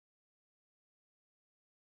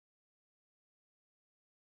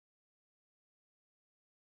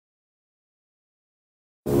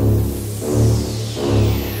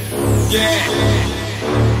Yeah,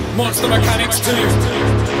 Monster Mechanics 2.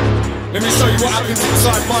 Let me show you what happens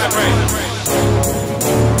inside my brain.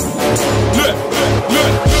 Look.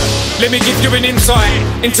 Let me give you an insight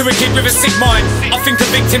into a kid with a sick mind. I think of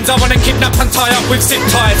victims I wanna kidnap and tie up with zip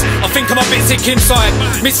ties. I think I'm a bit sick inside.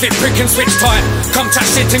 Misfit prick and switch tight. Come chat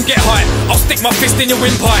shit and get high. I'll stick my fist in your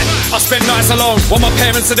windpipe. I spend nights alone while my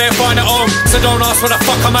parents are there fine at home. So don't ask where the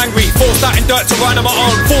fuck I'm angry. Forced out in dirt to ride on my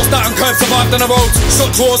own. Forced out on curb, survived on the roads. Shot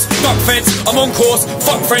drawers, duck feds, I'm on course.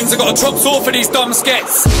 Fuck friends, I got a drop saw for these dumb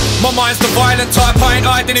skets. My mind's the violent type, I ain't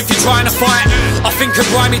hiding if you're trying to fight. I think of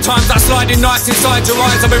grimy times that sliding nights inside your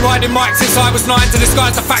eyes. I've been riding mics since I was 9 to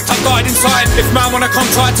disguise the fact I've died inside. If man wanna come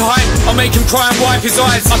try to hide, I'll make him cry and wipe his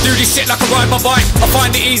eyes. I do this shit like I ride my bike. I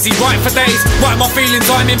find it easy, write for days. Write my feelings,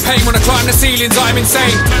 I'm in pain. When I climb the ceilings, I'm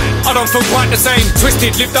insane. I don't feel quite the same.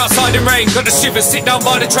 Twisted, lived outside in rain. Got the shivers, sit down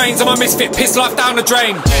by the trains. I'm a misfit, piss life down the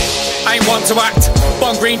drain. Ain't one to act.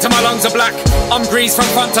 Bun green till my lungs are black. I'm greased from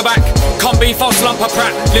front to back. Can't be false lump of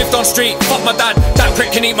crack. Lived on street, fuck my dad. That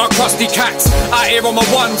prick can eat my crusty cats. Out here on my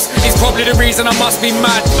ones is probably the reason I must be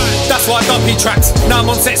mad. That's why Duppy tracks. Now I'm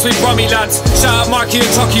on sets with rummy lads. Shout out Mikey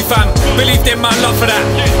and Chucky fam. Believed in man, love for that.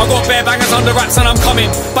 I got bare bangers under wraps and I'm coming.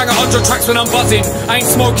 Bang 100 tracks when I'm buzzing. I ain't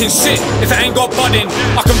smoking shit if it ain't got budding.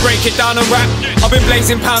 I can break it down and rap. I've been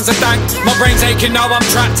blazing pounds of dank. My brain's aching, now I'm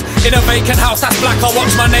trapped in a vacant house that's black. I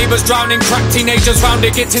watch my neighbours drowning, crack teenagers round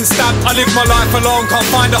it getting stabbed. I live my life alone, can't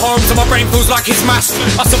find a home, so my brain feels like it's mashed.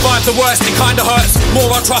 I survived the worst, it kinda hurts. More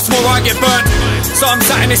I trust, more I get burnt. So I'm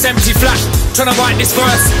sat in this empty flat, trying to write this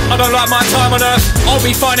verse. I don't like my time on earth. I'll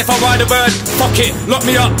be fine if I ride a bird. Fuck it, lock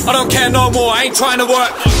me up, I don't care no more, I ain't trying to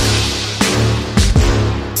work.